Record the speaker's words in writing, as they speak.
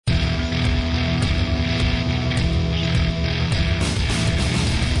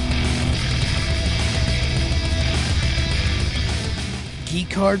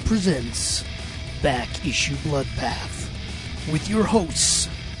Card presents Back Issue Bloodbath with your hosts,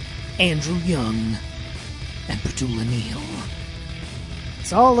 Andrew Young and Petula Neal.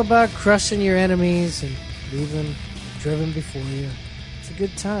 It's all about crushing your enemies and leave them driven before you. It's a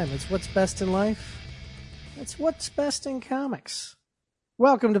good time. It's what's best in life. It's what's best in comics.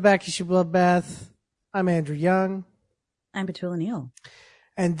 Welcome to Back Issue Bloodbath. I'm Andrew Young. I'm Petula Neal.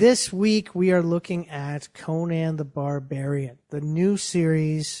 And this week we are looking at Conan the Barbarian, the new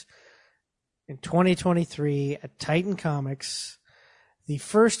series in 2023 at Titan Comics. The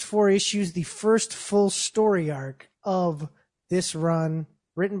first 4 issues, the first full story arc of this run,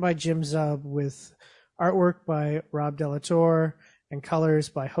 written by Jim Zub with artwork by Rob De La Torre and colors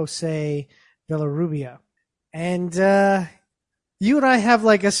by Jose Villarrubia. And you and I have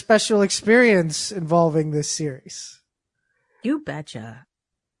like a special experience involving this series. You betcha.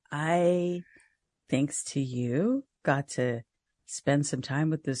 I, thanks to you, got to spend some time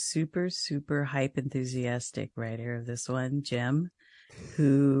with the super hype enthusiastic writer of this one, Jim,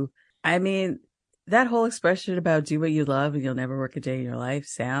 who, I mean, that whole expression about do what you love and you'll never work a day in your life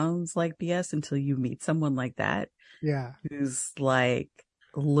sounds like BS until you meet someone like that. Yeah. Who's like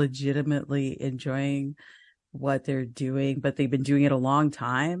legitimately enjoying what they're doing, but they've been doing it a long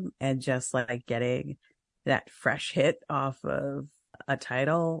time and just like getting that fresh hit off of a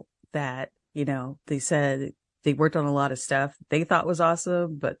title that, you know, they said they worked on a lot of stuff they thought was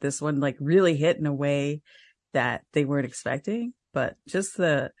awesome, but this one like really hit in a way that they weren't expecting. But just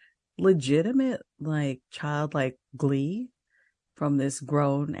the legitimate, like childlike glee from this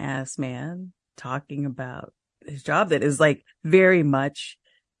grown ass man talking about his job that is like very much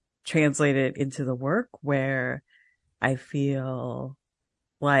translated into the work, where I feel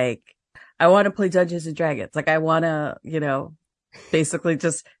like I want to play Dungeons and Dragons. Like I want to, you know, basically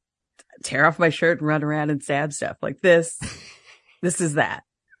just tear off my shirt and run around and stab stuff like this. This is that.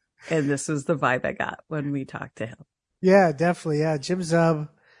 And this was the vibe I got when we talked to him. Yeah, definitely. Yeah. Jim Zub,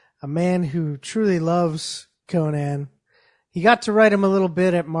 a man who truly loves Conan. He got to write him a little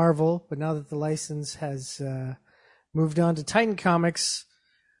bit at Marvel, but now that the license has moved on to Titan Comics,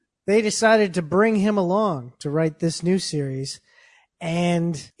 they decided to bring him along to write this new series.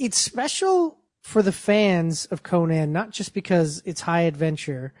 And it's special for the fans of Conan, not just because it's high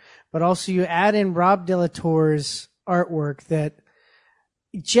adventure, but also you add in Rob De La Torre's artwork that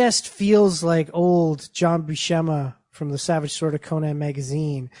just feels like old John Buscema from the Savage Sword of Conan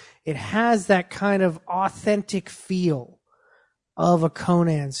magazine. It has that kind of authentic feel of a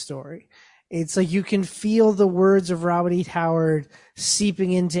Conan story. It's like you can feel the words of Robert E. Howard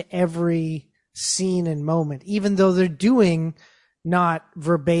seeping into every scene and moment, even though they're doing not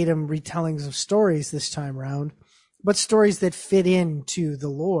verbatim retellings of stories this time around, but stories that fit into the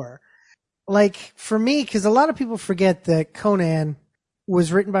lore. Like for me, because a lot of people forget that Conan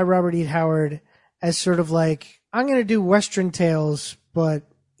was written by Robert E. Howard as sort of like, I'm going to do Western tales, but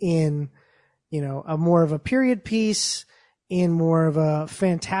in, you know, a more of a period piece, in more of a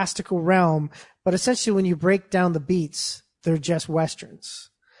fantastical realm. But essentially when you break down the beats, they're just Westerns.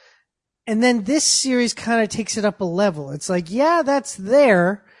 And then this series kind of takes it up a level. It's like, yeah, that's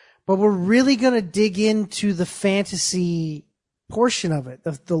there, but we're really going to dig into the fantasy portion of it,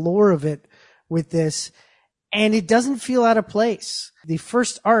 the lore of it with this. And it doesn't feel out of place. The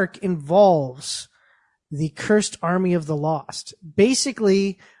first arc involves the Cursed Army of the Lost.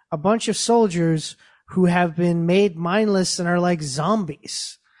 Basically, a bunch of soldiers who have been made mindless and are like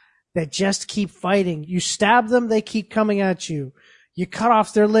zombies that just keep fighting. You stab them, they keep coming at you. You cut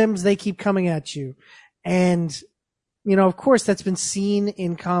off their limbs, they keep coming at you. And, you know, of course, that's been seen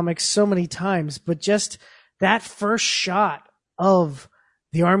in comics so many times, but just that first shot of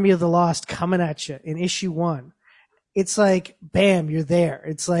the Army of the Lost coming at you in issue 1, it's like, bam, you're there.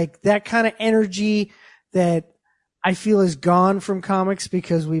 It's like that kind of energy that I feel is gone from comics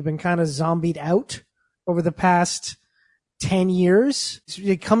because we've been kind of zombied out over the past 10 years.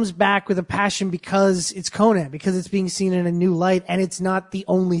 It comes back with a passion because it's Conan, because it's being seen in a new light, and it's not the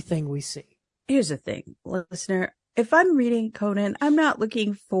only thing we see. Here's the thing, listener. If I'm reading Conan, I'm not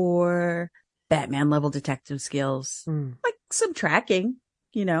looking for Batman level detective skills, like some tracking,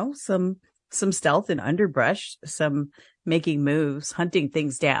 you know, some stealth and underbrush, some making moves, hunting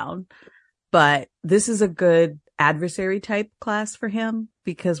things down. But this is a good adversary type class for him,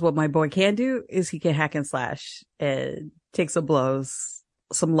 because what my boy can do is he can hack and slash and take some blows,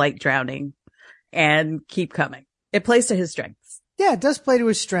 some light drowning, and keep coming. It plays to his strengths. Yeah, it does play to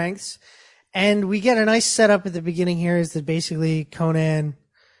his strengths. And we get a nice setup at the beginning here is that basically Conan,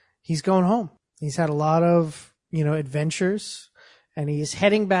 he's going home. He's had a lot of, you know, adventures, and he's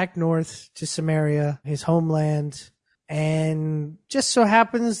heading back north to Samaria, his homeland. And just so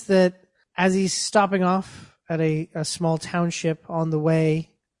happens that as he's stopping off at a small township on the way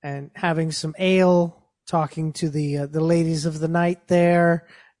and having some ale, talking to the ladies of the night there,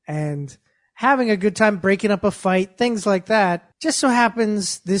 and having a good time, breaking up a fight, things like that. Just so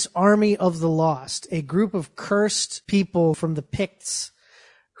happens this army of the lost, a group of cursed people from the Picts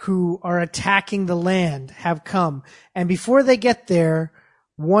who are attacking the land, have come. And before they get there,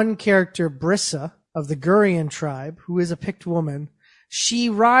 one character, Brissa, of the Gurian tribe, who is a Pict woman, she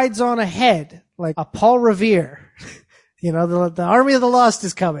rides on ahead like a Paul Revere. You know, the army of the lost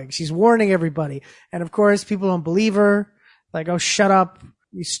is coming. She's warning everybody. And of course, people don't believe her. Like, oh, shut up,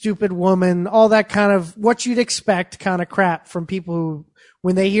 you stupid woman. All that kind of what you'd expect kind of crap from people who,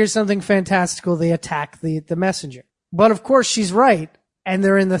 when they hear something fantastical, they attack the messenger. But of course, she's right. And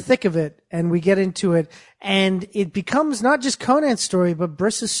they're in the thick of it, and we get into it, and it becomes not just Conan's story, but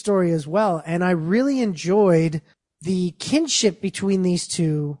Brissa's story as well. And I really enjoyed the kinship between these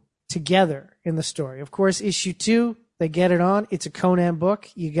two together in the story. Of course, issue 2, they get it on. It's a Conan book.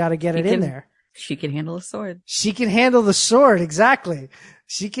 You got to get it in there. She can handle a sword. She can handle the sword, exactly.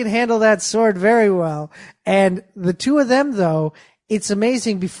 She can handle that sword very well. And the two of them, though, it's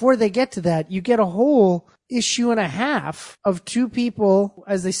amazing. Before they get to that, you get a whole issue and a half of two people,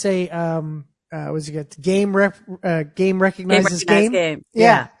 as they say, what's it got? Game recognizes game.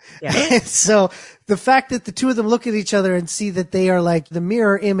 Yeah. So the fact that the two of them look at each other and see that they are like the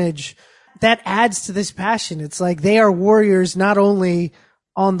mirror image, that adds to this passion. It's like they are warriors not only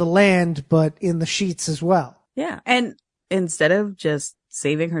on the land, but in the sheets as well. Yeah. And instead of just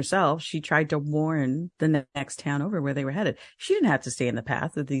saving herself, she tried to warn the next town over where they were headed. She didn't have to stay in the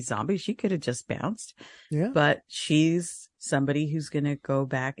path of these zombies. She could have just bounced. Yeah. But she's somebody who's going to go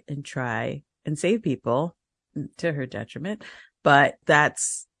back and try and save people to her detriment. But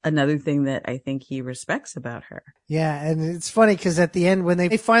that's another thing that I think he respects about her. Yeah. And it's funny because at the end, when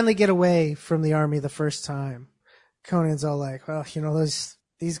they finally get away from the army the first time, Conan's all like, well, you know,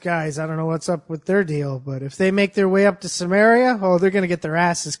 these guys, I don't know what's up with their deal, but if they make their way up to Samaria, oh, they're going to get their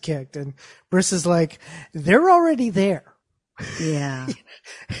asses kicked. And Brissa's like, they're already there. Yeah.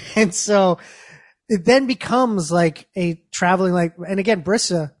 And so it then becomes like a traveling, like, and again,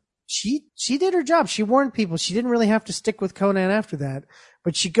 Brissa, she did her job. She warned people. She didn't really have to stick with Conan after that,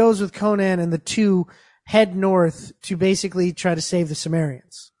 but she goes with Conan and the two head north to basically try to save the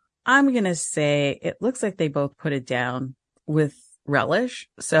Sumerians. I'm going to say it looks like they both put it down with relish.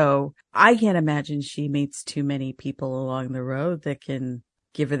 So I can't imagine she meets too many people along the road that can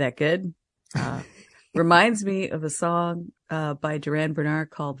give her that good. Reminds me of a song by Duran Bernard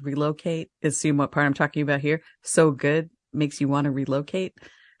called Relocate. Assume what part I'm talking about here. So good. Makes you want to relocate.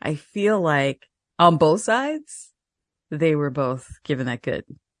 I feel like on both sides, they were both given that good.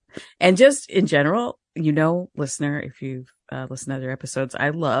 And just in general, you know, listener, if you've listened to other episodes, I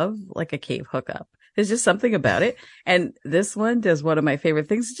love like a cave hookup. There's just something about it. And this one does one of my favorite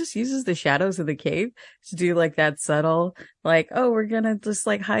things. It just uses the shadows of the cave to do like that subtle, like, oh, we're going to just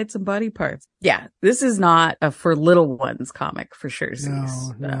like hide some body parts. Yeah. This is not a for little ones comic for sure.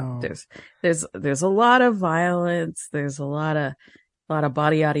 No. There's a lot of violence. There's a lot of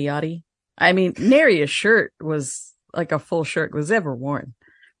body yaddy yaddy. I mean, nary a shirt was like a full shirt was ever worn.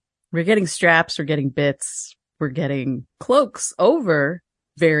 We're getting straps. We're getting bits. We're getting cloaks over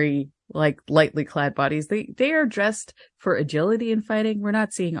very like lightly clad bodies. They are dressed for agility and fighting. We're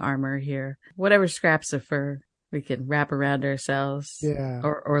not seeing armor here. Whatever scraps of fur we can wrap around ourselves, yeah,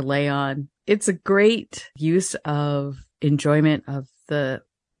 or lay on. It's a great use of enjoyment of the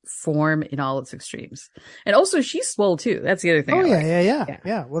form in all its extremes. And also she's swole too. That's the other thing. Oh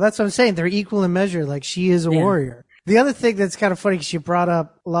yeah. Well, that's what I'm saying. They're equal in measure. Like she is a warrior. The other thing that's kind of funny, because you brought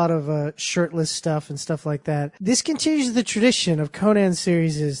up a lot of shirtless stuff and stuff like that. This continues the tradition of Conan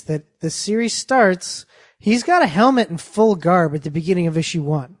series is that the series starts, he's got a helmet in full garb at the beginning of issue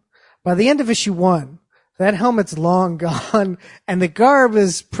 1. By the end of issue 1, that helmet's long gone and the garb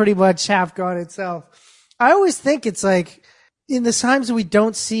is pretty much half gone itself. I always think it's like, in the times that we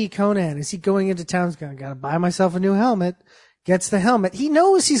don't see Conan, is he going into town, he's going, gotta buy myself a new helmet, gets the helmet. He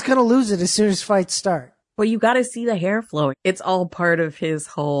knows he's going to lose it as soon as fights start. Well, you got to see the hair flowing. It's all part of his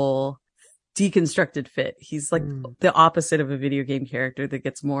whole deconstructed fit. He's like the opposite of a video game character that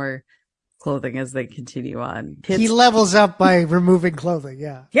gets more clothing as they continue on. He levels up by removing clothing.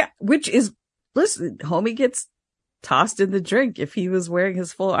 Yeah. Yeah. Which is, listen, homie gets tossed in the drink. If he was wearing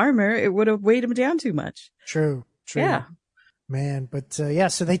his full armor, it would have weighed him down too much. True. Yeah. Man. But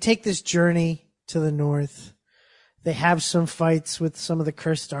so they take this journey to the north. They have some fights with some of the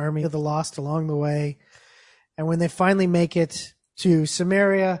cursed army of the lost along the way. And when they finally make it to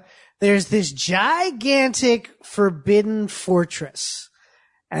Samaria, there's this gigantic forbidden fortress.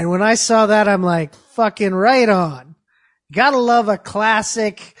 And when I saw that, I'm like, fucking right on. Gotta love a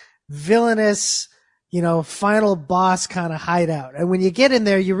classic villainous, final boss kind of hideout. And when you get in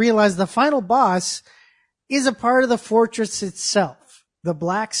there, you realize the final boss is a part of the fortress itself, the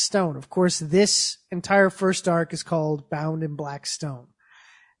Black Stone. Of course, this entire first arc is called Bound in Black Stone.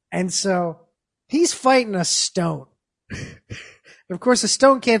 And so he's fighting a stone. Of course, a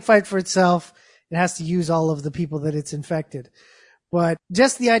stone can't fight for itself. It has to use all of the people that it's infected. But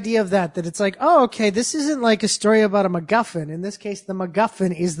just the idea of that it's like, oh, okay, this isn't like a story about a MacGuffin. In this case, the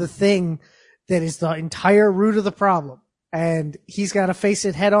MacGuffin is the thing that is the entire root of the problem. And he's got to face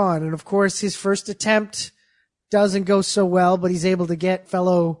it head on. And of course, his first attempt doesn't go so well, but he's able to get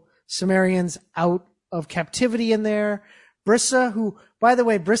fellow Sumerians out of captivity in there. Brissa, who, by the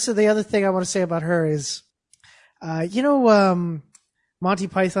way, the other thing I want to say about her is, Monty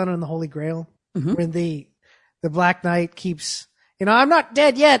Python and the Holy Grail, when the Black Knight keeps, I'm not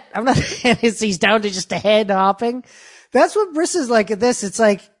dead yet. I'm not, he's down to just a head hopping. That's what Brissa's like at this. It's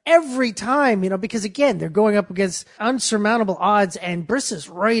like every time, because again, they're going up against unsurmountable odds and Brissa's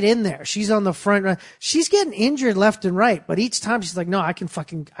right in there. She's on the front. She's getting injured left and right, but each time she's like, no, I can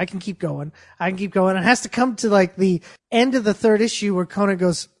keep going. I can keep going. It has to come to like the end of the third issue where Conan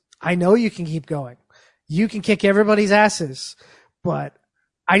goes, I know you can keep going. You can kick everybody's asses, but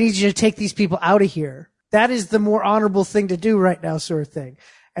I need you to take these people out of here. That is the more honorable thing to do right now, sort of thing.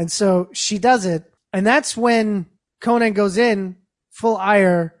 And so she does it. And that's when Conan goes in full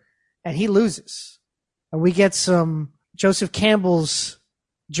ire and he loses. And we get some Joseph Campbell's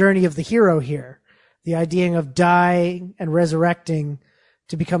journey of the hero here. The idea of dying and resurrecting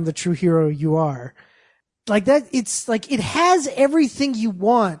to become the true hero you are. Like that, it's like it has everything you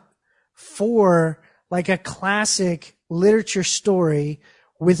want for like a classic literature story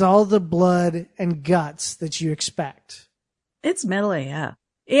with all the blood and guts that you expect. It's metal, yeah.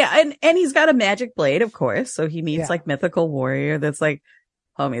 Yeah, and he's got a magic blade, of course. So he meets like mythical warrior that's like,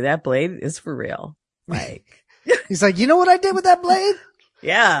 homie, that blade is for real. Like he's like, you know what I did with that blade?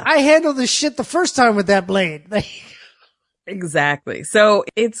 Yeah. I handled this shit the first time with that blade. Exactly. So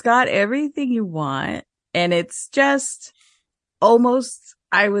it's got everything you want, and it's just almost,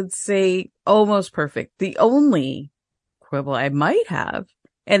 I would say, almost perfect. The only quibble I might have,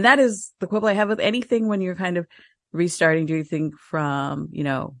 and that is the quibble I have with anything when you're kind of restarting doing things from,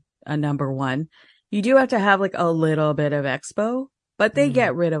 a number one, you do have to have like a little bit of expo, but they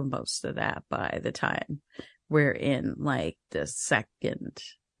get rid of most of that by the time we're in like the second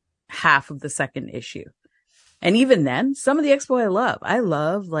half of the second issue. And even then, some of the expo I love. I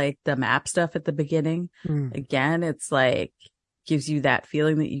love like the map stuff at the beginning. Again, it's like gives you that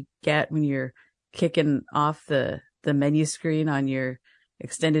feeling that you get when you're kicking off the menu screen on your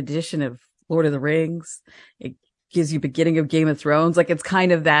extended edition of Lord of the Rings. It gives you beginning of Game of Thrones. Like it's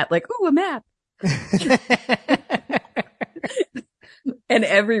kind of that like, ooh, a map. And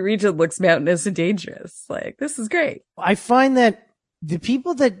every region looks mountainous and dangerous. Like this is great. I find that the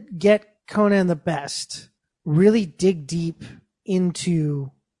people that get Conan the best really dig deep into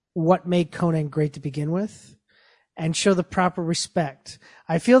what made Conan great to begin with and show the proper respect.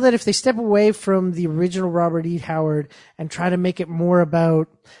 I feel that if they step away from the original Robert E. Howard and try to make it more about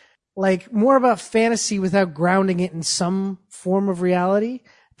fantasy without grounding it in some form of reality,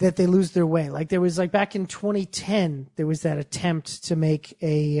 that they lose their way. Like there was like back in 2010, there was that attempt to make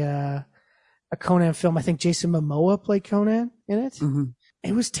a Conan film. I think Jason Momoa played Conan in it.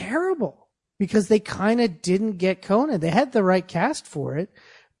 It was terrible because they kind of didn't get Conan. They had the right cast for it,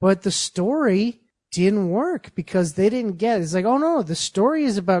 but the story didn't work because they didn't get it. It's like, oh no, the story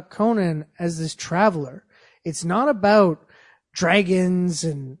is about Conan as this traveler. It's not about dragons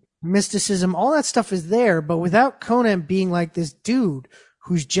and mysticism. All that stuff is there, but without Conan being like this dude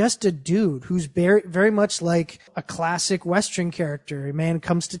who's just a dude, who's very, very much like a classic Western character. A man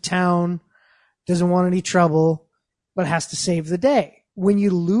comes to town, doesn't want any trouble, but has to save the day. When you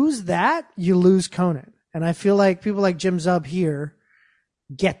lose that, you lose Conan. And I feel like people like Jim Zub here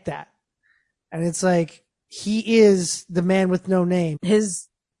get that. And it's like, he is the man with no name. His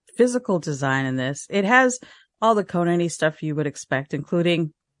physical design in this, it has all the Conan-y stuff you would expect,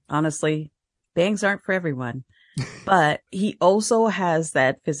 including, honestly, bangs aren't for everyone. But he also has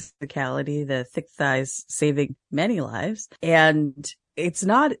that physicality, the thick thighs saving many lives. And it's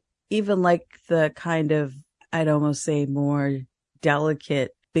not even like the kind of, I'd almost say more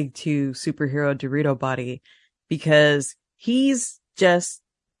delicate big two superhero Dorito body, because he's just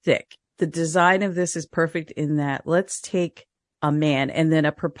thick. The design of this is perfect in that let's take a man and then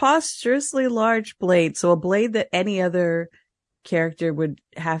a preposterously large blade. So a blade that any other character would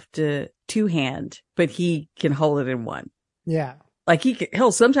have to two-hand, but he can hold it in one. Yeah. Like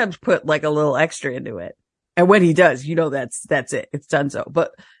he'll sometimes put like a little extra into it. And when he does, that's it. It's done so.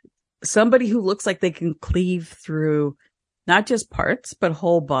 But somebody who looks like they can cleave through not just parts, but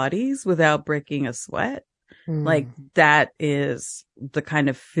whole bodies without breaking a sweat. Like that is the kind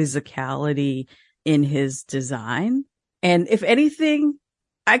of physicality in his design. And if anything,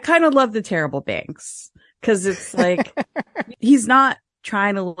 I kind of love the terrible bangs because it's like he's not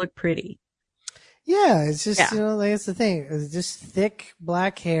trying to look pretty. Yeah, it's just, that's the thing. It's just thick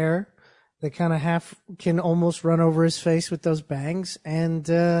black hair that kind of can almost run over his face with those bangs. And,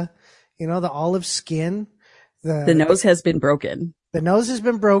 the olive skin. The nose has been broken. The nose has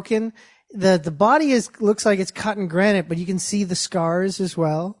been broken. The body looks like it's cut in granite, but you can see the scars as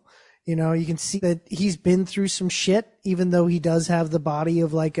well. You can see that he's been through some shit, even though he does have the body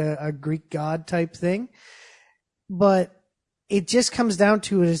of like a Greek god type thing. But it just comes down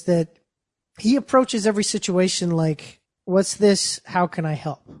to it is that he approaches every situation like, what's this? How can I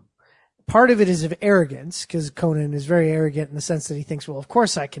help? Part of it is of arrogance, because Conan is very arrogant in the sense that he thinks, well, of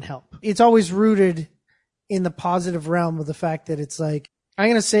course I can help. It's always rooted in the positive realm of the fact that it's like, I'm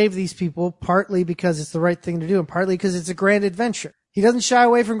going to save these people partly because it's the right thing to do and partly because it's a grand adventure. He doesn't shy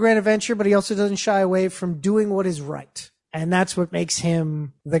away from grand adventure, but he also doesn't shy away from doing what is right. And that's what makes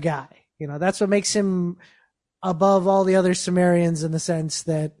him the guy. That's what makes him above all the other Sumerians in the sense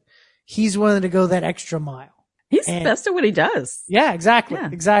that he's willing to go that extra mile. He's the best at what he does. Yeah, exactly. Yeah.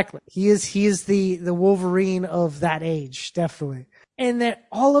 Exactly. He is the Wolverine of that age, definitely. And that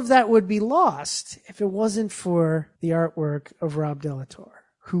all of that would be lost if it wasn't for the artwork of Rob de la Torre,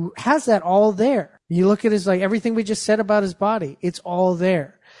 who has that all there. You look at his, like everything we just said about his body, it's all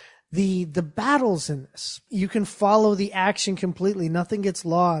there. The battles in this, you can follow the action completely. Nothing gets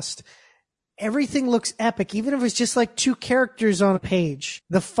lost. Everything looks epic, even if it's just like two characters on a page.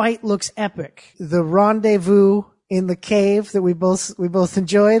 The fight looks epic. The rendezvous in the cave that we both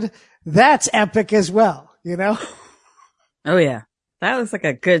enjoyed, that's epic as well, Oh yeah. That looks like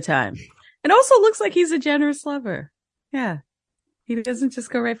a good time. It also looks like he's a generous lover. Yeah. He doesn't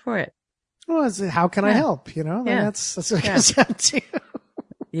just go right for it. Well, how can I help? That's what it comes down to.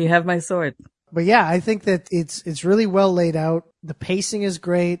 You have my sword. But yeah, I think that it's really well laid out. The pacing is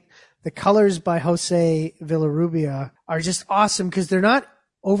great. The colors by Jose Villarrubia are just awesome because they're not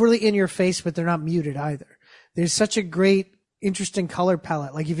overly in your face, but they're not muted either. There's such a great, interesting color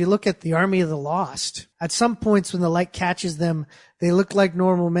palette. Like if you look at the Army of the Lost, at some points when the light catches them, they look like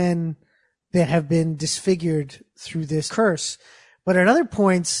normal men that have been disfigured through this curse. But at other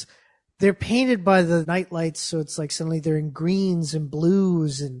points, they're painted by the night lights. So it's like suddenly they're in greens and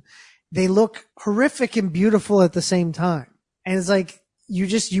blues and they look horrific and beautiful at the same time. And it's like,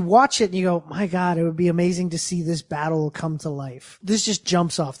 you watch it and you go, my God, it would be amazing to see this battle come to life. This just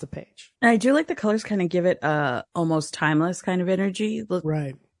jumps off the page. I do like the colors kind of give it a almost timeless kind of energy.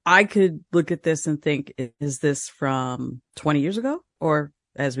 Right. I could look at this and think, is this from 20 years ago? Or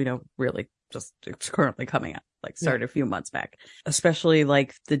as we know, really just it's currently coming out, like started a few months back, especially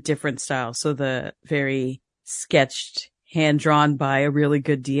like the different styles. So the very sketched, hand drawn by a really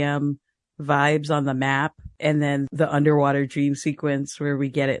good DM vibes on the map. And then the underwater dream sequence where we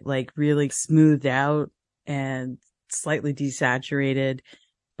get it like really smoothed out and slightly desaturated.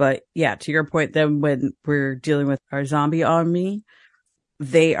 But yeah, to your point, then when we're dealing with our zombie army,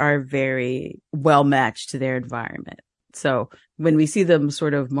 they are very well matched to their environment. So when we see them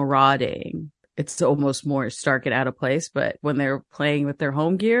sort of marauding, it's almost more stark and out of place. But when they're playing with their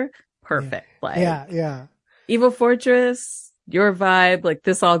home gear, perfect. Yeah. Evil Fortress, your vibe, like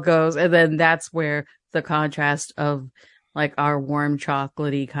this all goes. And then that's where the contrast of like our warm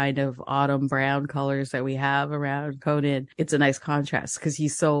chocolatey kind of autumn brown colors that we have around Conan. It's a nice contrast because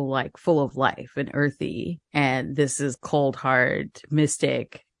he's so like full of life and earthy. And this is cold, hard,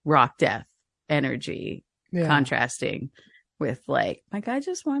 mystic, rock death energy contrasting with like, my guy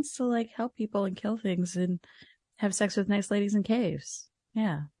just wants to like help people and kill things and have sex with nice ladies in caves.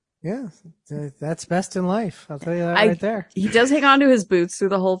 Yeah. Yeah, that's best in life. I'll tell you that right there. He does hang on to his boots through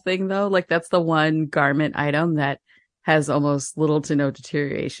the whole thing, though. Like, that's the one garment item that has almost little to no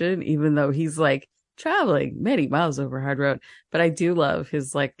deterioration, even though he's, like, traveling many miles over hard road. But I do love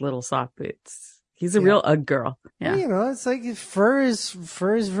his, like, little sock boots. He's a real Ugg girl. Yeah. Well, it's like fur is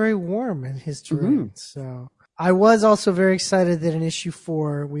very warm in his terrain. Mm-hmm. So I was also very excited that in issue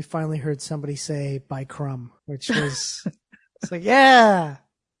 4, we finally heard somebody say, "by crumb," which was, it's like, yeah.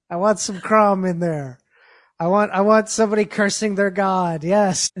 I want some crumb in there. I want somebody cursing their god.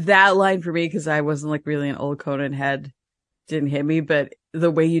 Yes. That line for me, because I wasn't like really an old Conan head, didn't hit me, but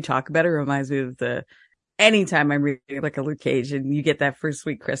the way you talk about it reminds me of the anytime I'm reading like a Luke Cage and you get that first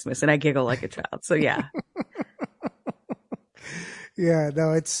Sweet Christmas and I giggle like a child. So yeah. Yeah,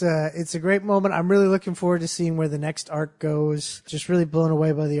 no, it's a great moment. I'm really looking forward to seeing where the next arc goes. Just really blown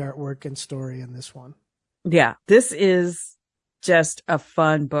away by the artwork and story in this one. Yeah, this is just a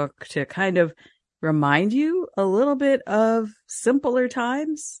fun book to kind of remind you a little bit of simpler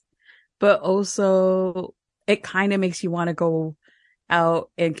times, but also it kind of makes you want to go out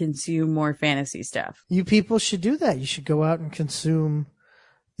and consume more fantasy stuff. You people should do that. You should go out and consume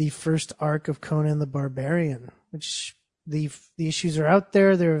the first arc of Conan the Barbarian, which the issues are out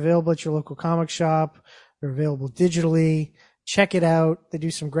there. They're available at your local comic shop. They're available digitally. Check it out. They do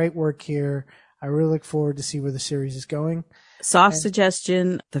some great work here. I really look forward to see where the series is going.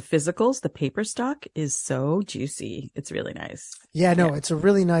 Suggestion, the physicals, the paper stock is so juicy. It's really nice. Yeah, no, it's a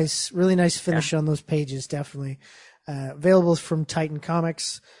really nice finish on those pages, definitely. Available from Titan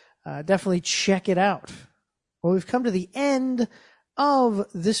Comics. Definitely check it out. Well, we've come to the end of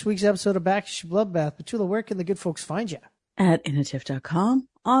this week's episode of Back Issue Bloodbath. Petula, where can the good folks find you? At Inatif.com,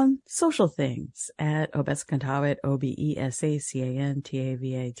 on social things, at Obesacantavit,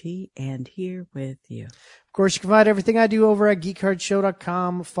 Obesacantavat, and here with you. Of course, you can find everything I do over at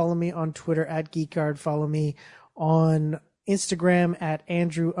geekcardshow.com. Follow me on Twitter at geekcard. Follow me on Instagram at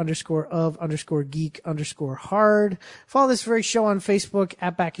Andrew_of_geek_hard. Follow this very show on Facebook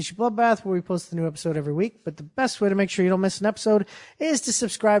at Back Issue Bloodbath, where we post a new episode every week. But the best way to make sure you don't miss an episode is to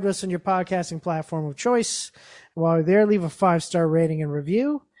subscribe to us on your podcasting platform of choice. While you're there, leave a 5-star rating and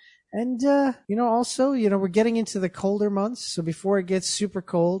review. And, also, we're getting into the colder months. So before it gets super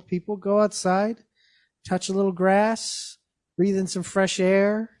cold, people go outside, touch a little grass, breathe in some fresh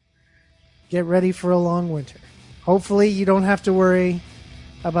air, get ready for a long winter. Hopefully you don't have to worry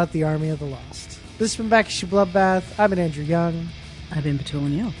about the Army of the Lost. This has been Back Issue Bloodbath. I've been Andrew Young. I've been Petula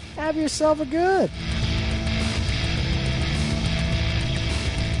Neal. Have yourself a good